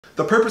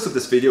The purpose of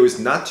this video is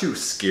not to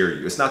scare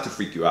you, it's not to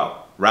freak you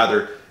out.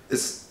 Rather,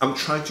 I'm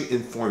trying to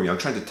inform you, I'm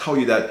trying to tell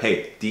you that,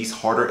 hey, these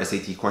harder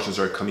SAT questions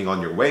are coming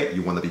on your way,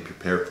 you want to be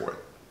prepared for it.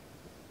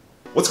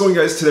 What's going on,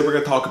 guys? Today we're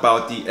going to talk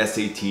about the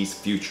SAT's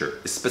future,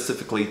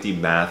 specifically the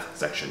math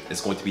section. It's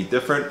going to be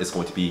different, it's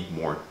going to be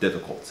more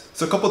difficult.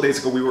 So a couple of days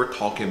ago we were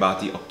talking about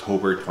the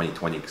October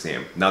 2020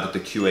 exam. Now that the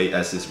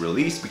QAS is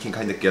released, we can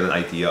kind of get an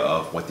idea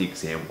of what the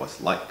exam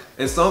was like.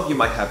 And some of you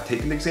might have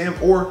taken the exam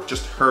or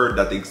just heard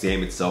that the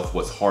exam itself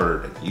was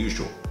harder than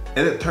usual.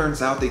 And it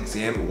turns out the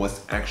exam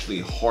was actually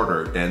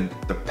harder than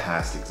the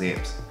past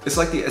exams. It's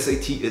like the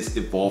SAT is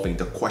evolving.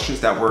 The questions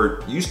that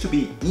were used to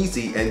be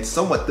easy and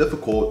somewhat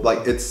difficult,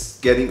 like it's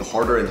getting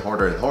harder and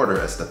harder and harder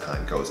as the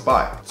time goes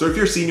by. So if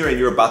you're a senior and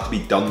you're about to be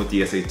done with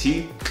the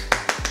SAT,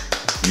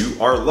 you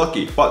are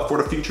lucky. But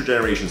for the future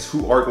generations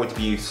who are going to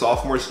be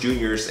sophomores,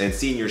 juniors, and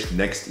seniors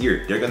next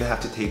year, they're going to have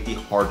to take the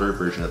harder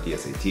version of the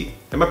SAT.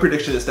 And my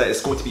prediction is that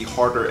it's going to be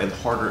harder and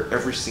harder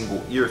every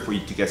single year for you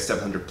to get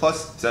 700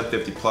 plus,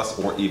 750 plus,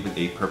 or even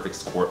a perfect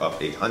score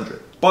of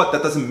 800. But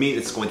that doesn't mean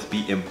it's going to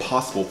be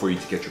impossible for you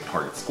to get your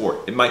target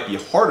score. It might be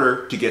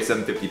harder to get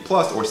 750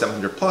 plus or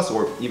 700 plus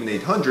or even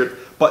 800,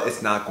 but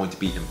it's not going to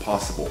be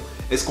impossible.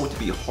 It's going to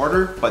be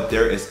harder, but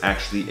there is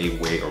actually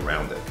a way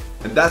around it.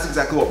 And that's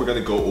exactly what we're going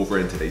to go over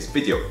in today's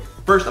video.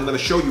 First, I'm going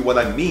to show you what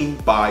I mean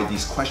by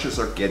these questions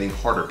are getting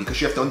harder,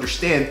 because you have to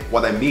understand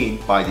what I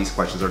mean by these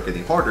questions are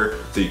getting harder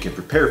so you can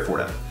prepare for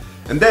them.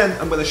 And then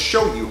I'm going to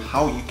show you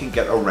how you can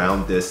get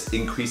around this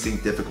increasing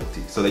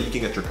difficulty so that you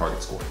can get your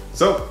target score.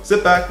 So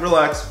sit back,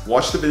 relax,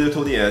 watch the video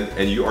till the end,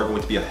 and you are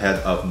going to be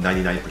ahead of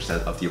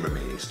 99% of the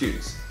remaining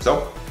students.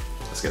 So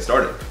let's get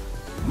started.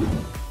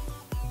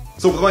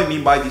 So what do I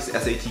mean by these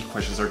SAT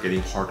questions are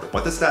getting harder?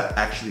 What does that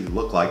actually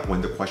look like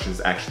when the question is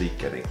actually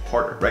getting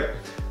harder, right?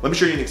 Let me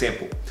show you an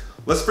example.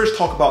 Let's first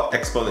talk about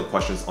exponent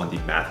questions on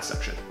the math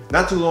section.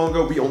 Not too long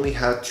ago, we only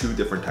had two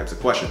different types of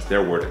questions.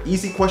 There were the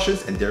easy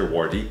questions and there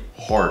were the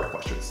hard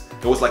questions.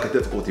 It was like a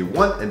difficulty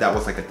 1 and that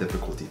was like a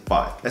difficulty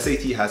 5.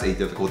 SAT has a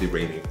difficulty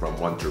rating from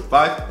 1 through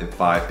 5 and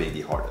 5 being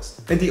the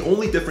hardest. And the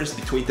only difference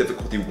between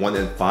difficulty 1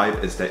 and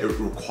 5 is that it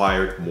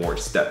required more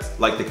steps.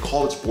 Like the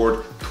College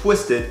Board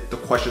twisted the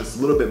questions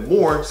a little bit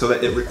more so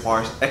that it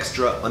requires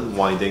extra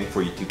unwinding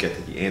for you to get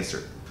to the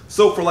answer.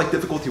 So for like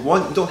difficulty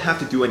 1, you don't have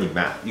to do any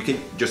math. You can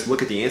just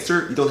look at the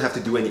answer. You don't have to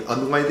do any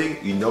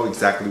unwinding. You know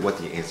exactly what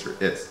the answer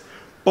is.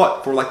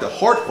 But for like the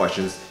hard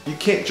questions, you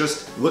can't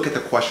just look at the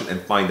question and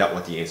find out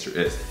what the answer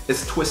is.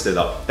 It's twisted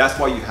up. That's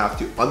why you have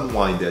to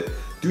unwind it,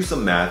 do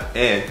some math,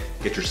 and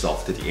get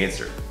yourself to the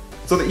answer.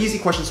 So the easy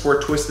questions were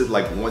twisted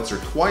like once or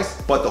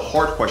twice, but the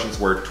hard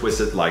questions were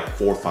twisted like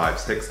 4, 5,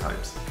 6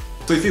 times.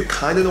 So if you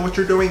kind of know what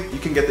you're doing, you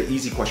can get the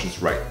easy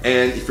questions right.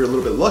 And if you're a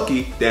little bit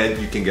lucky,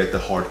 then you can get the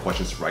hard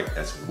questions right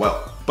as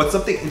well. But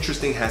something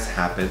interesting has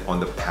happened on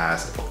the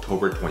past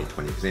October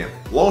 2020 exam.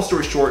 Long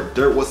story short,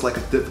 there was like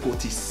a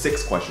difficulty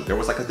 6 question. There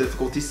was like a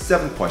difficulty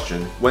 7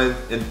 question, when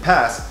in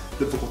past,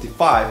 difficulty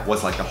 5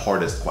 was like the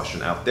hardest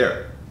question out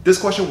there. This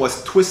question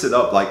was twisted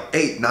up like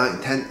 8,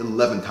 9, 10,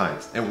 11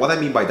 times. And what I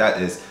mean by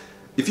that is,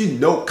 if you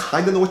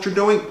kind of know what you're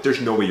doing,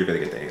 there's no way you're gonna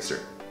get the answer.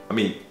 I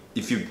mean,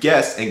 if you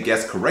guess and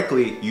guess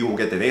correctly, you will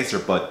get that answer,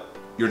 but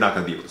you're not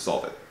going to be able to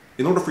solve it.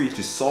 In order for you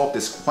to solve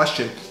this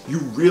question, you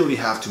really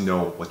have to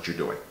know what you're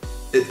doing.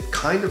 It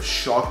kind of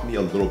shocked me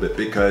a little bit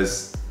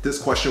because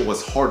this question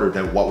was harder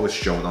than what was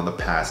shown on the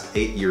past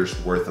 8 years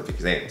worth of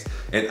exams.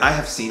 And I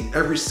have seen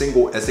every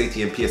single SAT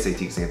and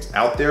PSAT exams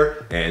out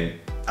there, and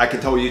I can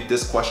tell you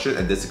this question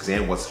and this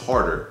exam was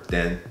harder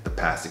than the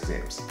past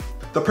exams.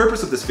 The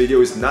purpose of this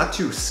video is not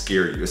to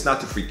scare you, it's not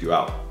to freak you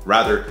out.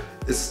 Rather,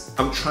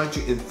 I'm trying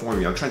to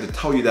inform you, I'm trying to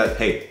tell you that,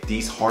 hey,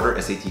 these harder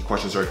SAT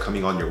questions are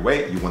coming on your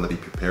way, you want to be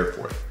prepared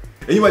for it.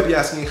 And you might be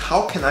asking,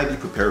 how can I be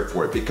prepared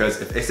for it?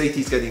 Because if SAT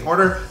is getting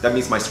harder, that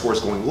means my score is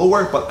going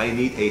lower, but I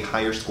need a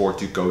higher score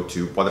to go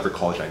to whatever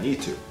college I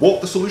need to. Well,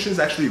 the solution is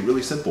actually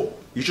really simple.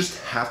 You just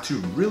have to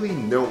really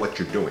know what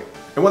you're doing.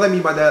 And what I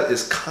mean by that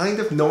is kind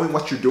of knowing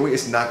what you're doing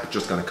is not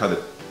just gonna cut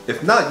it.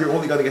 If not, you're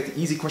only gonna get the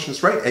easy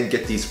questions right and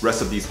get these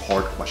rest of these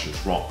hard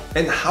questions wrong.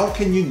 And how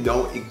can you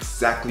know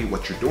exactly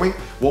what you're doing?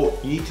 Well,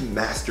 you need to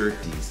master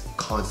these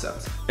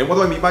concepts. And what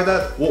do I mean by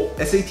that? Well,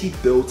 SAT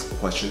builds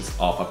questions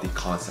off of the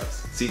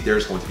concepts. See,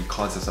 there's going to be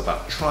concepts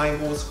about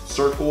triangles,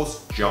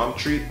 circles,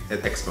 geometry,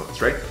 and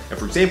exponents, right? And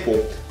for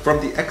example,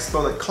 from the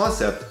exponent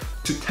concept,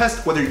 to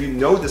test whether you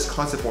know this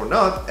concept or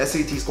not,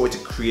 SAT is going to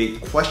create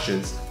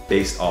questions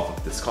based off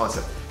of this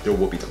concept. There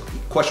will be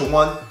question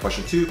 1,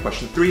 question 2,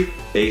 question 3,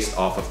 based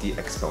off of the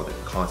exponent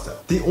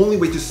concept. The only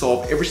way to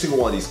solve every single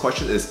one of these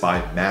questions is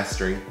by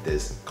mastering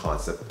this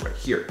concept right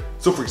here.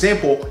 So for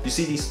example, you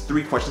see these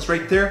 3 questions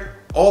right there?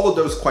 All of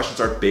those questions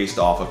are based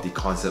off of the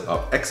concept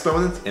of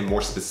exponents, and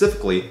more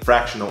specifically,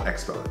 fractional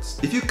exponents.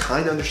 If you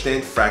kind of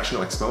understand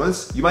fractional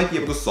exponents, you might be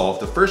able to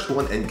solve the first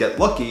one and get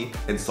lucky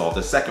and solve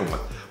the second one.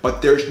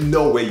 But there's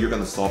no way you're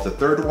gonna solve the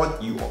third one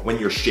when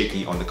you're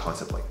shaky on the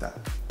concept like that.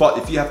 But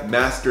if you have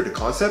mastered the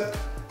concept,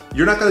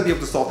 You're not gonna be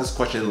able to solve this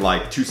question in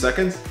like 2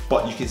 seconds,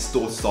 but you can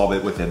still solve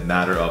it within a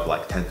matter of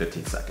like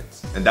 10-15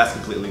 seconds. And that's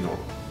completely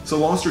normal. So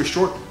long story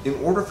short, in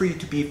order for you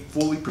to be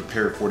fully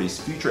prepared for these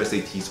future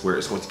SATs where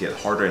it's going to get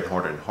harder and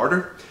harder and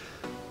harder,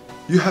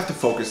 you have to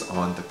focus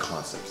on the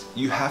concepts.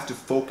 You have to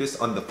focus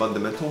on the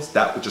fundamentals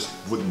that just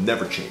would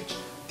never change.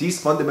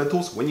 These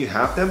fundamentals, when you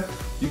have them,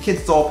 you can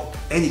solve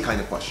any kind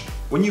of question.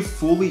 When you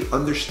fully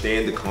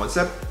understand the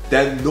concept,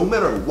 then no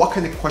matter what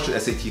kind of question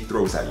SAT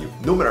throws at you,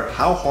 no matter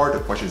how hard the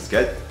questions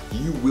get,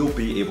 you will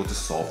be able to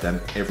solve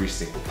them every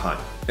single time.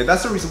 And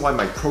that's the reason why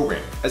my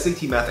program,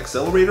 SAT Math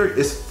Accelerator,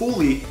 is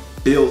fully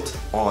built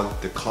on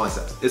the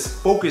concepts. It's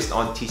focused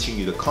on teaching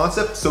you the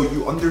concept so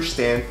you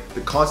understand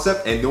the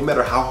concept, and no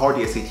matter how hard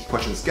the SAT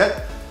questions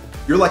get,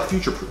 you're like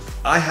future-proof.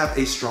 I have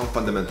a strong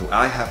fundamental.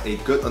 I have a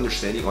good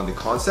understanding on the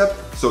concept,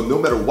 so no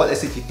matter what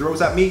SAT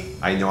throws at me,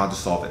 I know how to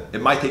solve it.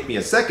 It might take me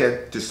a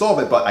second to solve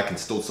it, but I can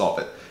still solve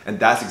it. And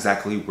that's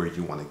exactly where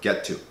you want to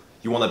get to.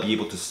 You want to be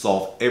able to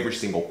solve every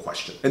single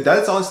question. And that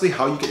is honestly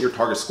how you get your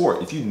target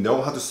score. If you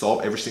know how to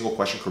solve every single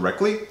question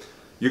correctly,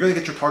 you're going to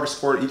get your target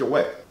score either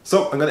way.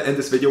 So I'm going to end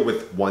this video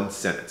with one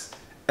sentence.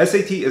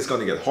 SAT is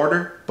going to get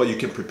harder, but you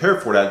can prepare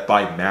for that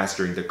by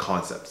mastering the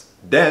concepts.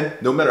 Then,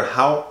 no matter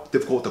how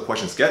difficult the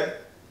questions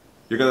get,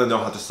 you're going to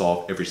know how to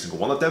solve every single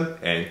one of them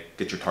and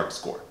get your target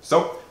score.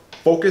 So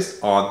focus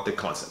on the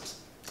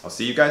concepts. I'll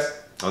see you guys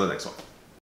on the next one.